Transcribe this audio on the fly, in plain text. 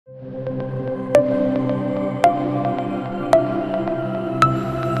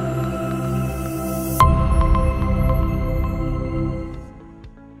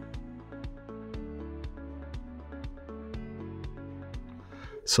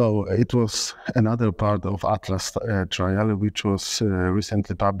So it was another part of Atlas trial, which was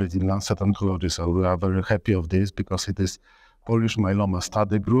recently published in Lancet Oncology. So we are very happy of this because it is Polish myeloma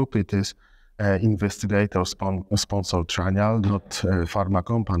study group. It is investigator-sponsored trial, not a pharma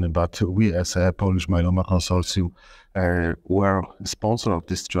company, but we as a Polish myeloma consortium were sponsor of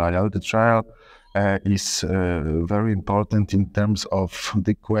this trial. The trial is very important in terms of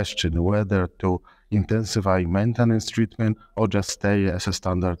the question whether to intensify maintenance treatment or just stay as a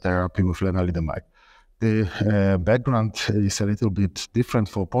standard therapy with lenalidomide. The background is a little bit different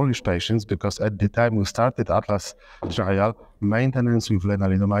for Polish patients because at the time we started Atlas trial, maintenance with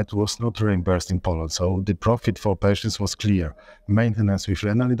lenalidomide was not reimbursed in Poland. So the profit for patients was clear. Maintenance with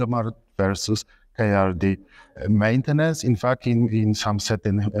lenalidomide versus KRD maintenance, in fact, in some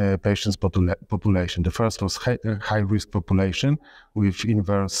certain patients population. The first was high-risk population with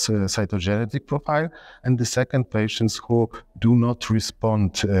inverse cytogenetic profile, and the second, patients who do not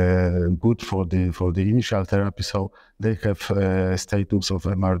respond good for the initial therapy, so they have status of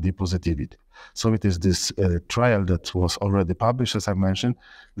MRD positivity. So it is this trial that was already published, as I mentioned.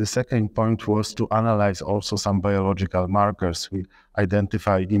 The second point was to analyze also some biological markers. We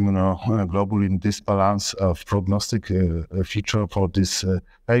identified immunoglobulin disbalance of prognostic feature for these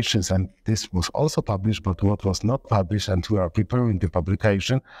patients, and this was also published, but what was not published, and we are preparing the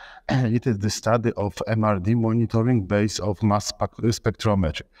publication, it is the study of MRD monitoring based on mass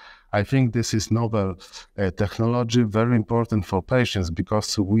spectrometry. I think this is novel technology, very important for patients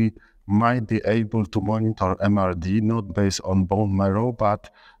because we might be able to monitor MRD not based on bone marrow,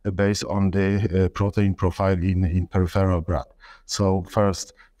 but based on the protein profile in peripheral blood. So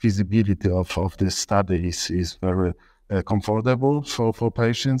first, feasibility of this study is very comfortable for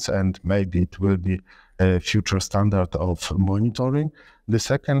patients, and maybe it will be a future standard of monitoring. The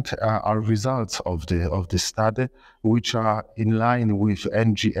second are results of the study, which are in line with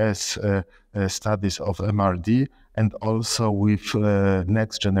NGS studies of MRD and also with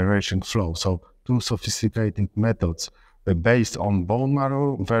next generation flow. So two sophisticated methods based on bone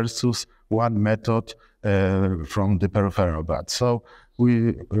marrow versus one method from the peripheral blood. So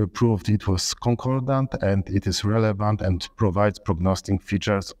we proved it was concordant and it is relevant and provides prognostic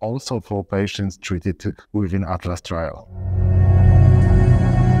features also for patients treated within Atlas trial.